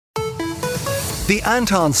The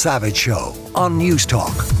Anton Savage Show on News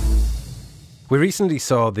Talk. We recently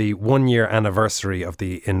saw the 1-year anniversary of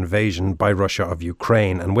the invasion by Russia of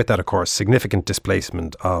Ukraine, and with that, of course, significant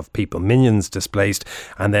displacement of people, millions displaced,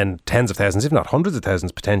 and then tens of thousands, if not hundreds of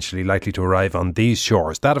thousands, potentially likely to arrive on these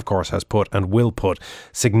shores. That, of course, has put and will put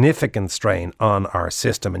significant strain on our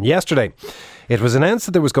system. And yesterday, it was announced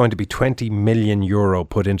that there was going to be €20 million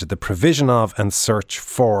put into the provision of and search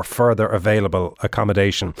for further available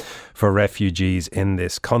accommodation for refugees in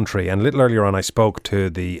this country. And a little earlier on, I spoke to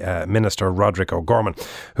the Minister, Roderic O'Gorman,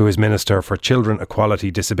 who is Minister for Children, Equality,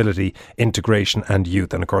 Disability, Integration and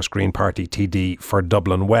Youth, and of course Green Party TD for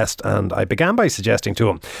Dublin West. And I began by suggesting to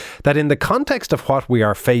him that in the context of what we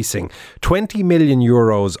are facing, €20 million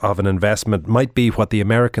of an investment might be what the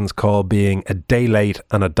Americans call being a day late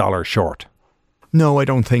and a dollar short. No, I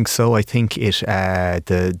don't think so. I think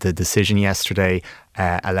the decision yesterday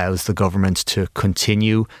allows the government to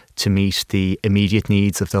continue to meet the immediate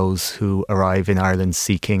needs of those who arrive in Ireland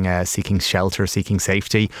seeking shelter, seeking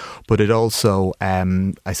safety. But it also,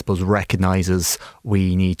 I suppose, recognises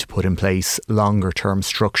we need to put in place longer term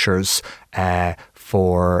structures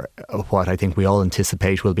for what I think we all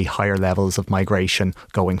anticipate will be higher levels of migration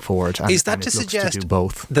going forward. Is that to suggest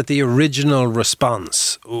that the original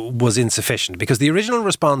response was insufficient? Because the original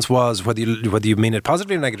response was, whether you mean it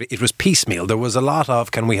positively or negatively, it was piecemeal. There was a lot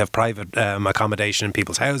of, can we have private accommodation in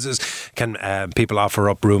people's houses? Can people offer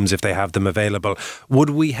up rooms if they have them available?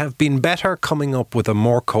 Would we have been better coming up with a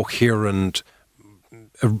more coherent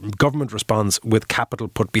government response with capital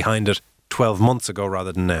put behind it 12 months ago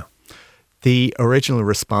rather than now? The original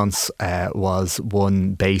response was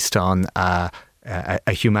one based on a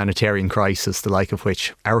humanitarian crisis, the like of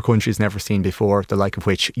which our country's never seen before, the like of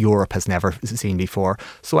which Europe has never seen before.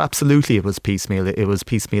 So absolutely it was piecemeal. It was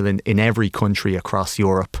piecemeal in every country across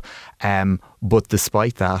Europe. But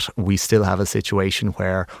despite that, we still have a situation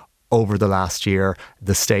where over the last year,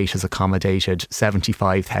 the state has accommodated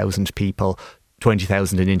 75,000 people,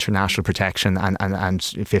 20,000 in international protection and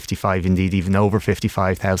 55, indeed even over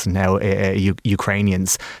 55,000 now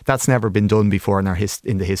Ukrainians. That's never been done before in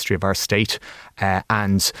the history of our state. It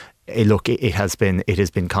has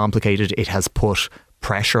been complicated. It has put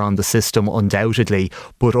pressure on the system, undoubtedly,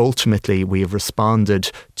 but ultimately we have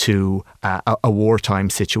responded to a wartime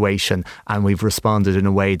situation, and we've responded in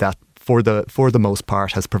a way that for the most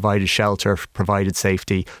part has provided shelter, provided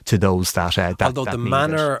safety to those that although the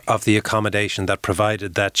manner of the accommodation that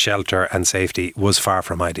provided that shelter and safety was far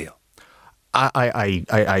from ideal. I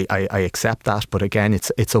accept that, but again,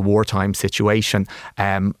 it's a wartime situation,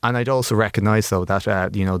 and I'd also recognise though that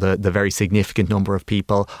the very significant number of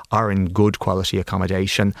people are in good quality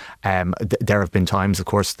accommodation. There have been times, of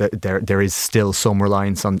course, that there is still some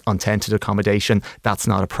reliance on tented accommodation. That's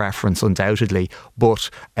not a preference, undoubtedly, but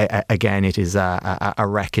again, it is a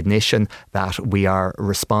recognition that we are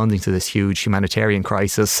responding to this huge humanitarian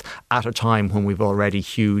crisis at a time when we've already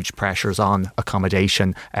huge pressures on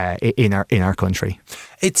accommodation in our country.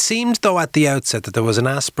 It seemed, though, at the outset that there was an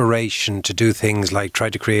aspiration to do things like try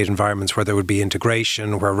to create environments where there would be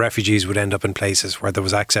integration, where refugees would end up in places where there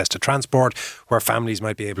was access to transport, where families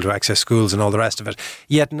might be able to access schools and all the rest of it.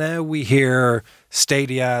 Yet now we hear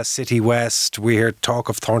Stadia, City West, we hear talk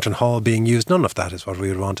of Thornton Hall being used. None of that is what we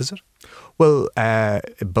would want, is it? Well,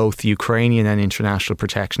 both Ukrainian and international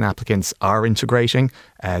protection applicants are integrating.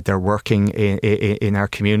 They're working in our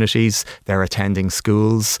communities. They're attending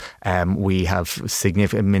schools. We have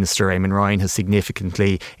Minister Eamon Ryan has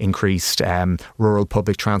significantly increased rural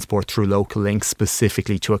public transport through local links,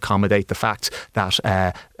 specifically to accommodate the fact that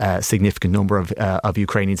a significant number of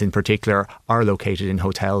Ukrainians in particular are located in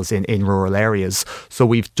hotels in rural areas. So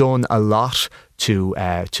we've done a lot to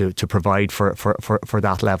provide for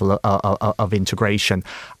that level of integration.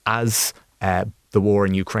 As the war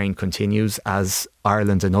in Ukraine continues, as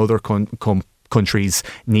Ireland and other countries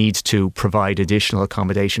need to provide additional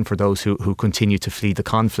accommodation for those who continue to flee the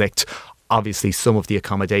conflict, obviously some of the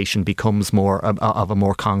accommodation becomes more of a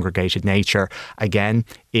more congregated nature. Again,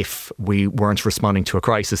 if we weren't responding to a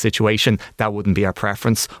crisis situation, that wouldn't be our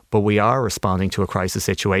preference, but we are responding to a crisis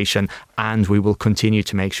situation, and we will continue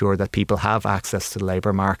to make sure that people have access to the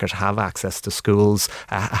labour market, have access to schools,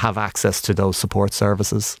 have access to those support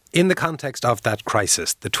services. In the context of that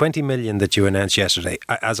crisis, the 20 million that you announced yesterday,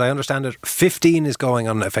 as I understand it, 15 is going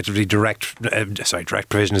on effectively direct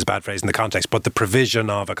provision is a bad phrase in the context, but the provision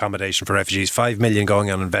of accommodation for refugees, 5 million going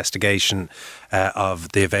on investigation of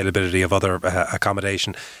the availability of other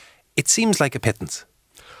accommodation. It seems like a pittance.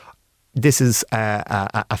 this is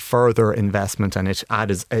a further investment, and it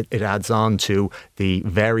adds on to the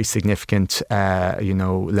very significant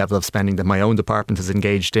level of spending that my own department is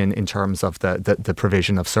engaged in terms of the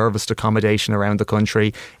provision of serviced accommodation around the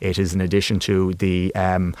country. It is in addition to the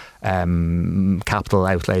capital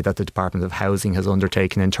outlay that the Department of Housing has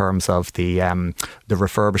undertaken in terms of the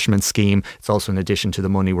refurbishment scheme. It's also in addition to the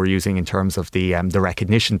money we're using in terms of the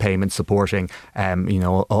recognition payment supporting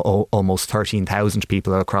almost 13,000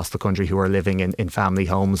 people across the country who are living in family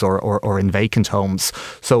homes or in vacant homes.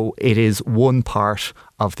 So it is one part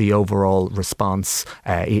of the overall response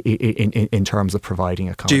in terms of providing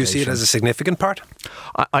accommodation. Do you see it as a significant part?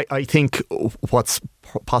 I think what's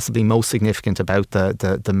possibly most significant about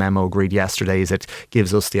the memo agreed yesterday is it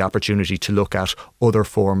gives us the opportunity to look at other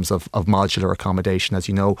forms of modular accommodation. As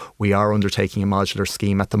you know, we are undertaking a modular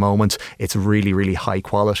scheme at the moment. It's really, really high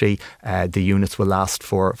quality. The units will last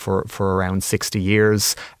for around 60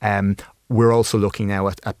 years. We're also looking now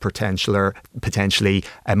at potentially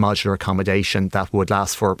a modular accommodation that would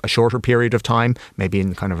last for a shorter period of time, maybe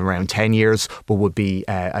in kind of around 10 years, but would be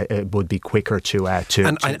quicker to.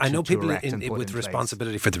 And I know people with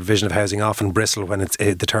responsibility for the provision of housing often bristle when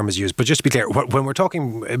the term is used. But just to be clear, when we're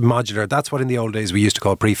talking modular, that's what in the old days we used to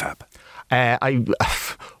call prefab.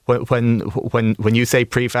 When you say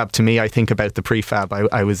prefab, to me, I think about the prefab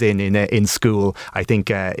I was in school. I think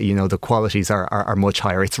the qualities are much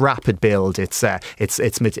higher. It's rapid build. It's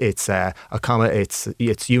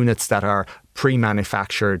units that are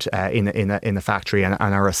pre-manufactured in a factory and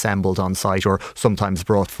are assembled on site, or sometimes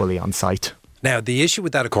brought fully on site. Now, the issue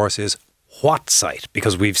with that, of course, is what site?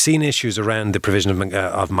 Because we've seen issues around the provision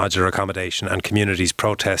of modular accommodation and communities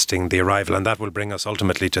protesting the arrival, and that will bring us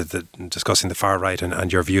ultimately to discussing the far right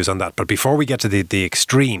and your views on that. But before we get to the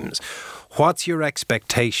extremes, what's your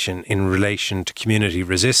expectation in relation to community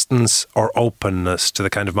resistance or openness to the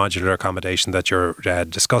kind of modular accommodation that you're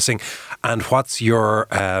discussing? And what's your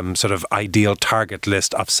sort of ideal target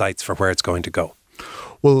list of sites for where it's going to go?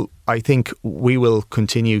 Well, I think we will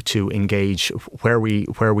continue to engage where we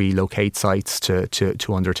locate sites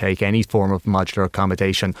to undertake any form of modular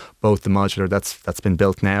accommodation, both the modular that's been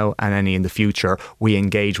built now and any in the future. We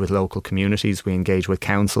engage with local communities, we engage with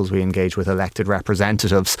councils, we engage with elected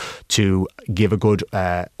representatives to give a good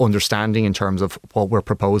understanding in terms of what we're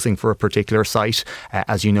proposing for a particular site.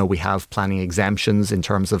 As you know, we have planning exemptions in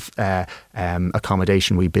terms of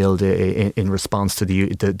accommodation we build in response to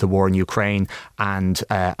the war in Ukraine, and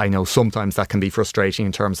I know sometimes that can be frustrating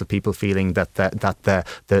in terms of people feeling that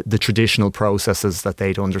the traditional processes that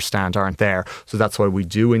they'd understand aren't there. So that's why we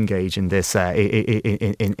do engage in this.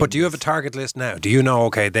 But do you have a target list now? Do you know,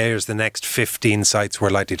 okay, there's the next 15 sites we're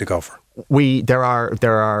likely to go for? There are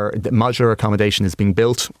modular accommodation is being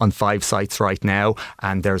built on 5 sites right now,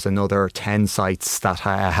 and there's another 10 sites that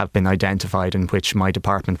have been identified in which my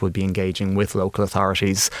department would be engaging with local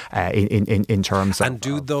authorities in terms of. And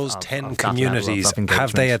do those 10 communities,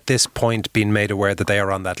 have they at this point been made aware that they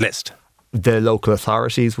are on that list? The local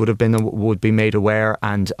authorities would be made aware,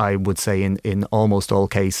 and I would say in almost all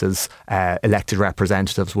cases, elected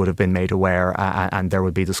representatives would have been made aware, and there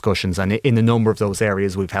would be discussions. And in a number of those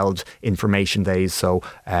areas, we've held information days, so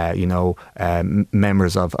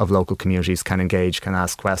members of local communities can engage, can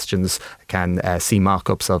ask questions, can see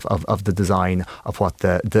mock-ups of the design of what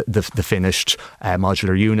the finished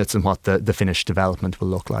modular units and what the finished development will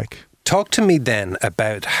look like. Talk to me then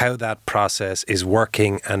about how that process is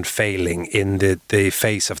working and failing in the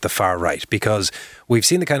face of the far right, because we've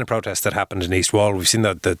seen the kind of protests that happened in East Wall. We've seen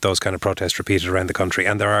those kind of protests repeated around the country,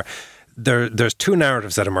 and there's two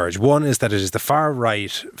narratives that emerge. One is that it is the far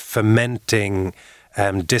right fomenting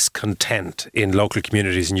discontent in local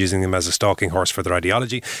communities and using them as a stalking horse for their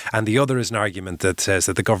ideology. And the other is an argument that says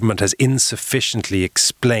that the government has insufficiently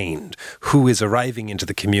explained who is arriving into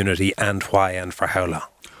the community and why and for how long.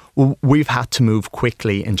 We've had to move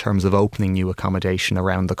quickly in terms of opening new accommodation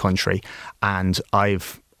around the country, and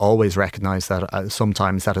I've always recognised that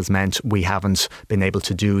sometimes that has meant we haven't been able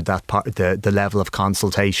to do that part, the level of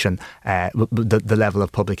consultation, the level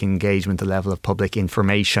of public engagement, the level of public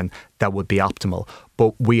information that would be optimal.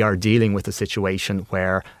 But we are dealing with a situation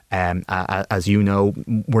where, as you know,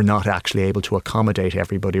 we're not actually able to accommodate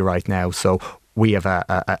everybody right now. So we have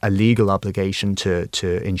a legal obligation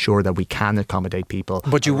to ensure that we can accommodate people.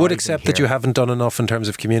 But you would accept that you haven't done enough in terms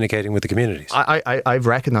of communicating with the communities? I've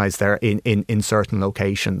recognised there in certain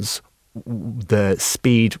locations the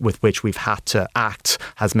speed with which we've had to act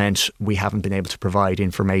has meant we haven't been able to provide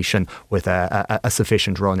information with a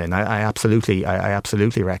sufficient run-in. I absolutely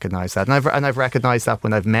recognise that, and I've recognised that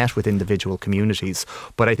when I've met with individual communities.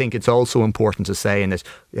 But I think it's also important to say, and it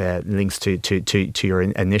links to your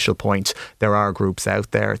initial point, there are groups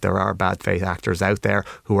out there, there are bad faith actors out there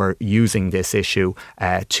who are using this issue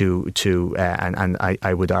and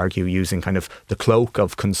I would argue using kind of the cloak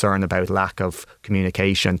of concern about lack of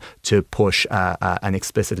communication to push an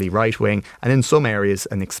explicitly right-wing and in some areas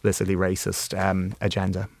an explicitly racist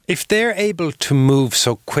agenda. If they're able to move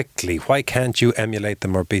so quickly, why can't you emulate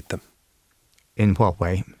them or beat them? In what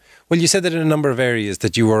way? Well, you said that in a number of areas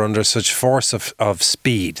that you were under such force of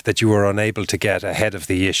speed that you were unable to get ahead of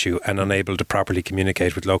the issue and unable to properly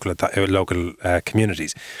communicate with local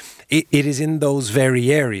communities. It is in those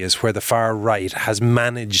very areas where the far right has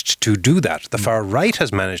managed to do that. The far right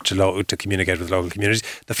has managed to communicate with local communities.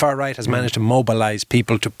 The far right has managed to mobilise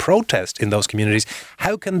people to protest in those communities.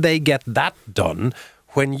 How can they get that done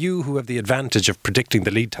when you, who have the advantage of predicting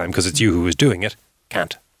the lead time, because it's you who is doing it,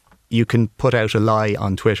 can't? You can put out a lie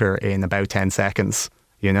on Twitter in about 10 seconds,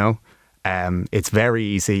 you know? It's very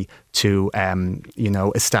easy to,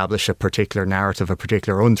 establish a particular narrative, a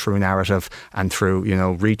particular untrue narrative, and through,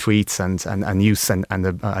 retweets and use and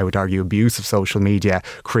I would argue abuse of social media,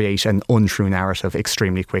 create an untrue narrative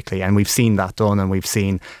extremely quickly. And we've seen that done, and we've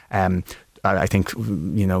seen I think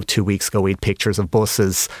 2 weeks ago we had pictures of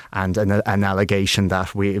buses and an allegation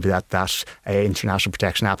that international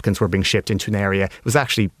protection applicants were being shipped into an area. It was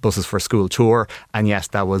actually buses for a school tour, and yes,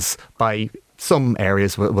 that was by some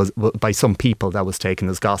areas was by some people that was taken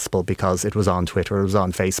as gospel because it was on Twitter, it was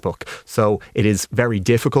on Facebook. So it is very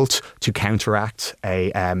difficult to counteract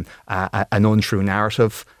an untrue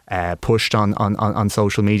narrative pushed on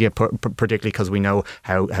social media, particularly because we know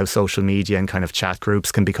how social media and kind of chat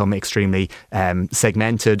groups can become extremely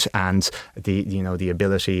segmented, and the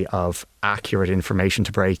ability of accurate information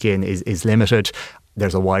to break in is limited.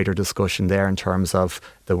 There's a wider discussion there in terms of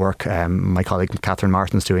the work my colleague Catherine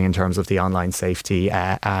Martin's doing in terms of the Online Safety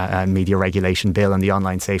and Media Regulation Bill and the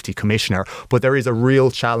Online Safety Commissioner. But there is a real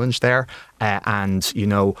challenge there, and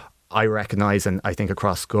I recognise, and I think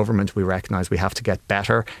across government we recognise we have to get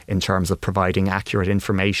better in terms of providing accurate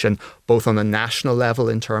information, both on a national level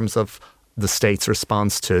in terms of the state's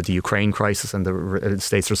response to the Ukraine crisis and the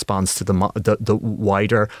state's response to the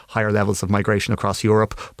wider higher levels of migration across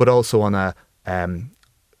Europe, but also on a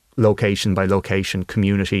location by location,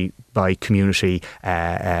 community by community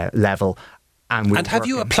level. And have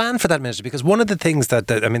you a plan for that, Minister? Because one of the things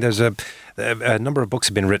there's a number of books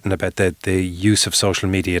have been written about the use of social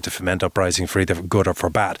media to foment uprising for either good or for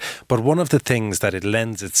bad. But one of the things that it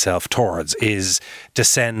lends itself towards is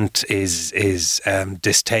dissent, is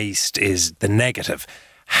distaste, is the negative.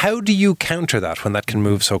 How do you counter that when that can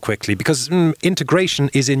move so quickly? Because integration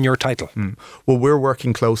is in your title. Well, we're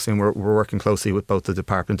working closely, and we're working closely with both the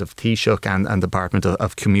Department of Taoiseach and the Department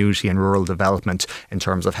of Community and Rural Development in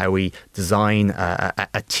terms of how we design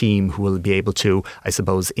a team who will be able to, I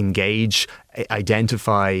suppose, engage,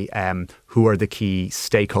 identify who are the key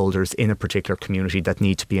stakeholders in a particular community that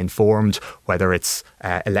need to be informed, whether it's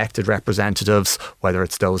elected representatives, whether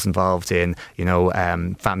it's those involved in,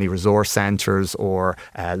 family resource centres or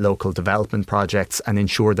local development projects, and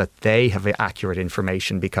ensure that they have accurate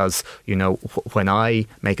information. Because, when I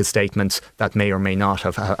make a statement that may or may not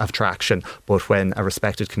have traction, but when a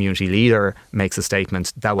respected community leader makes a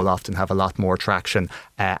statement, that will often have a lot more traction,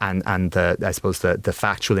 and the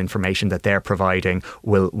factual information that they're providing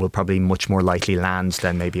will probably much more likely land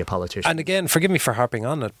than maybe a politician. And again, forgive me for harping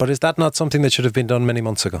on it, but is that not something that should have been done many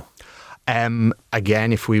months ago?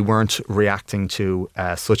 Again, if we weren't reacting to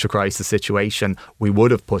such a crisis situation, we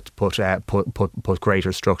would have put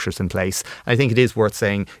greater structures in place. I think it is worth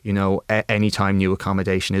saying, any time new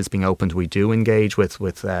accommodation is being opened, we do engage with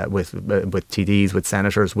TDs, with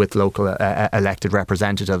senators, with local elected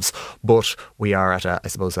representatives. But we are at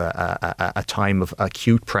a time of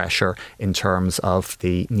acute pressure in terms of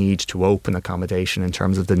the need to open accommodation, in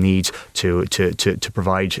terms of the need to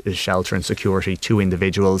provide shelter and security to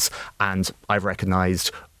individuals. And I've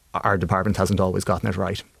recognised our department hasn't always gotten it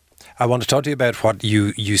right. I want to talk to you about what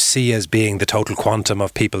you see as being the total quantum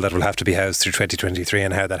of people that will have to be housed through 2023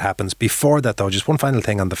 and how that happens. Before that, though, just one final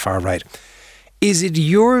thing on the far right. Is it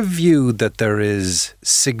your view that there is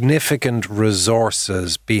significant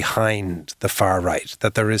resources behind the far right,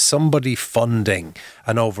 that there is somebody funding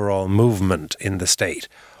an overall movement in the state,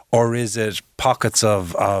 or is it pockets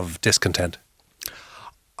of discontent?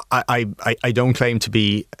 I don't claim to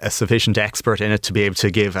be a sufficient expert in it to be able to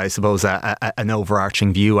give, I suppose, an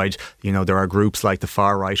overarching view. There are groups like the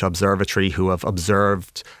Far Right Observatory who have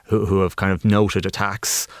observed, who have kind of noted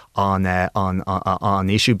attacks on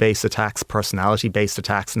issue-based attacks, personality-based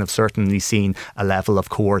attacks, and have certainly seen a level of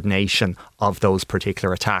coordination of those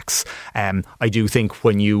particular attacks. I do think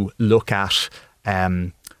when you look at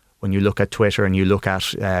Twitter and you look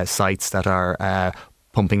at sites that are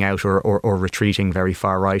pumping out or retreating very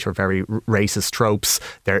far right or very racist tropes,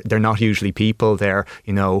 they're not usually people. They're,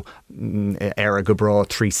 Era Gabra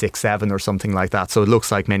 367 or something like that. So it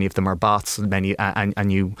looks like many of them are bots.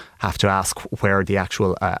 And you have to ask where the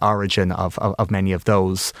actual origin of many of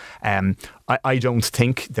those. I don't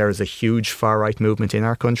think there is a huge far right movement in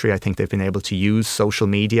our country. I think they've been able to use social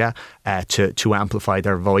media to amplify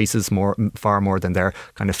their voices far more than their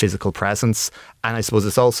kind of physical presence. And I suppose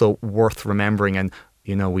it's also worth remembering, and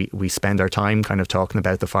we spend our time kind of talking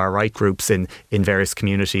about the far right groups in various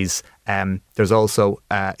communities. There's also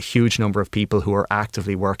a huge number of people who are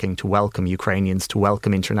actively working to welcome Ukrainians, to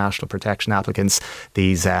welcome international protection applicants.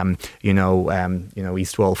 These,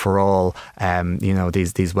 East Wall for All,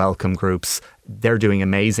 these welcome groups. They're doing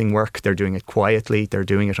amazing work. They're doing it quietly. They're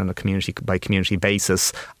doing it on a community by community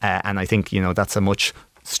basis. And I think, that's a much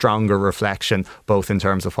stronger reflection, both in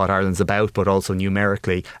terms of what Ireland's about, but also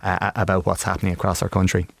numerically about what's happening across our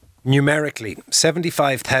country. Numerically,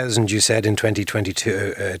 75,000 you said in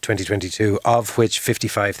 2022, of which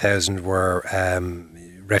 55,000 were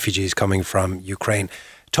refugees coming from Ukraine.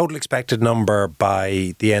 Total expected number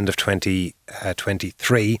by the end of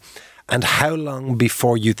 2023. And how long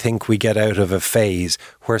before you think we get out of a phase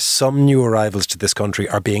where some new arrivals to this country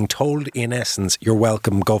are being told, in essence, you're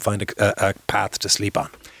welcome, go find a path to sleep on?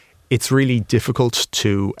 It's really difficult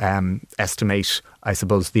to estimate, I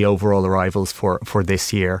suppose, the overall arrivals for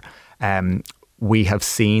this year. We have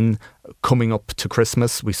seen, coming up to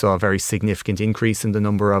Christmas, we saw a very significant increase in the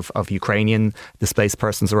number of Ukrainian displaced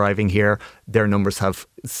persons arriving here. Their numbers have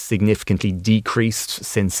significantly decreased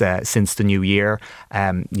since the new year.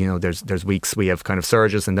 There's weeks we have kind of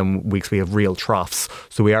surges, and then weeks we have real troughs.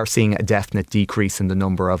 So we are seeing a definite decrease in the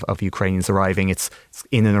number of Ukrainians arriving. It's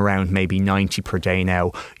in and around maybe 90 per day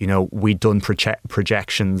now. We'd done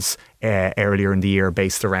projections earlier in the year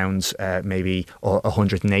based around maybe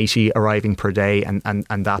 180 arriving per day,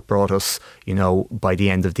 and that brought us, by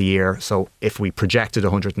the end of the year. So if we projected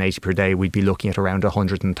 180 per day, we'd be looking at around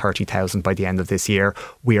 130,000 by the end of this year.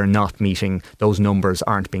 We are not meeting, those numbers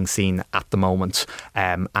aren't being seen at the moment.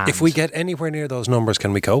 And if we get anywhere near those numbers,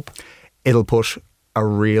 can we cope? It'll put a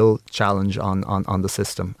real challenge on the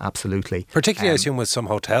system, absolutely. Particularly, I assume, with some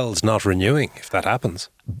hotels not renewing, if that happens.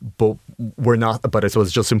 But we're not. But it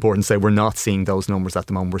was just important to say we're not seeing those numbers at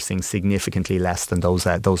the moment. We're seeing significantly less than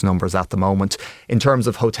those numbers at the moment. In terms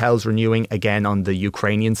of hotels renewing, again on the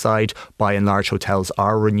Ukrainian side, by and large, hotels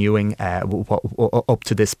are renewing. Up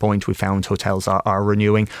to this point, we found hotels are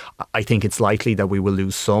renewing. I think it's likely that we will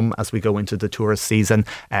lose some as we go into the tourist season.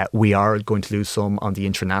 We are going to lose some on the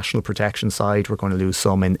international protection side. We're going to lose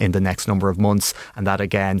some in the next number of months, and that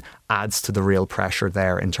again adds to the real pressure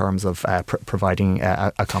there in terms of providing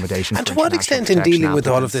accommodation. And to what extent, in dealing with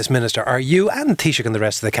all of this, Minister, are you and Taoiseach and the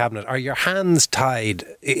rest of the Cabinet, are your hands tied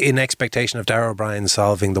in expectation of Darragh O'Brien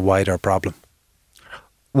solving the wider problem?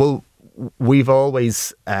 Well, we've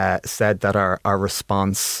always said that our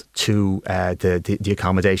response to the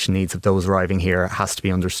accommodation needs of those arriving here has to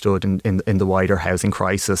be understood in the wider housing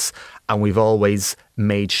crisis. And we've always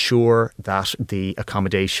made sure that the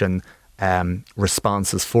accommodation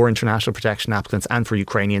responses for international protection applicants and for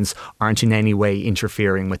Ukrainians aren't in any way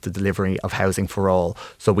interfering with the delivery of housing for all.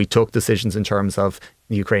 So we took decisions in terms of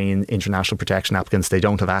the Ukrainian international protection applicants. They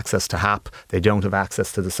don't have access to HAP. They don't have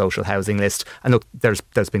access to the social housing list. And look, there's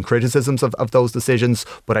been criticisms of those decisions,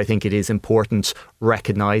 but I think it is important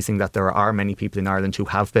recognising that there are many people in Ireland who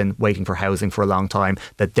have been waiting for housing for a long time,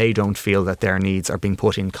 that they don't feel that their needs are being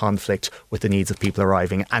put in conflict with the needs of people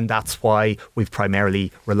arriving. And that's why we've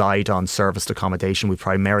primarily relied on serviced accommodation. We've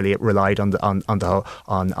primarily relied on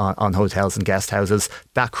hotels and guest houses.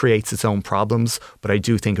 That creates its own problems, but I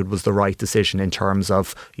do think it was the right decision in terms of,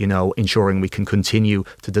 ensuring we can continue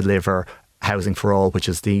to deliver housing for all, which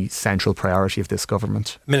is the central priority of this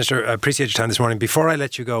government. Minister, I appreciate your time this morning. Before I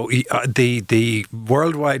let you go, the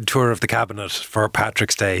worldwide tour of the Cabinet for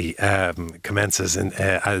Patrick's Day commences and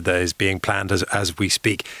is being planned as we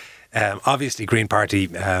speak. Obviously, Green Party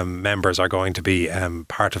members are going to be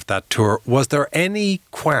part of that tour. Was there any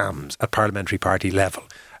qualms at parliamentary party level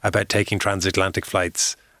about taking transatlantic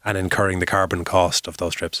flights and incurring the carbon cost of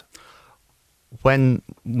those trips? When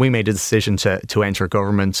we made a decision to enter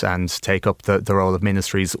government and take up the role of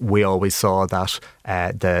ministries, we always saw that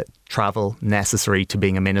the travel necessary to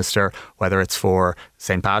being a minister, whether it's for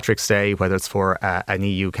St. Patrick's Day, whether it's for an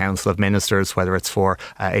EU Council of Ministers, whether it's for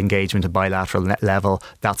engagement at bilateral level,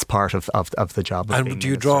 that's part of the job of being And do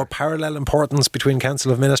you minister. draw parallel importance between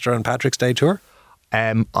Council of Minister and Patrick's Day tour?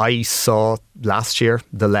 I saw last year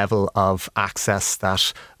the level of access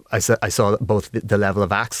that I saw both the level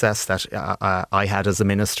of access that I had as a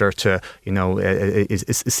minister to,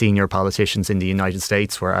 senior politicians in the United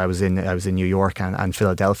States, where I was in New York and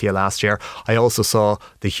Philadelphia last year. I also saw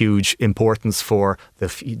the huge importance for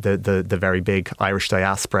the very big Irish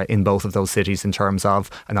diaspora in both of those cities in terms of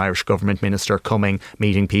an Irish government minister coming,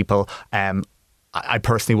 meeting people. I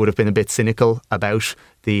personally would have been a bit cynical about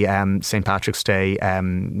the St. Patrick's Day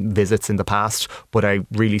visits in the past, but I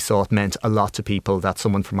really saw it meant a lot to people that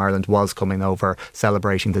someone from Ireland was coming over,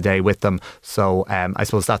 celebrating the day with them. So I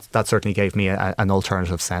suppose that certainly gave me an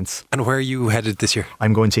alternative sense. And where are you headed this year?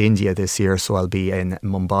 I'm going to India this year, so I'll be in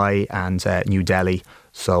Mumbai and New Delhi.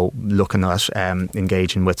 So looking at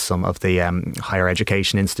engaging with some of the higher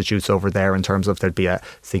education institutes over there in terms of there'd be a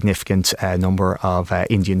significant number of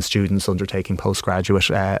Indian students undertaking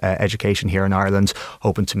postgraduate education here in Ireland,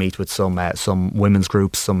 hoping to meet with some women's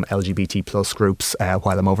groups, some LGBT plus groups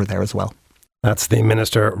while I'm over there as well. That's the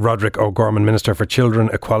Minister, Roderic O'Gorman, Minister for Children,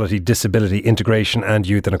 Equality, Disability, Integration and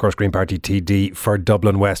Youth, and of course Green Party TD for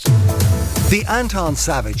Dublin West. The Anton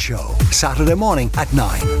Savage Show, Saturday morning at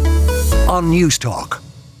 9 on News Talk.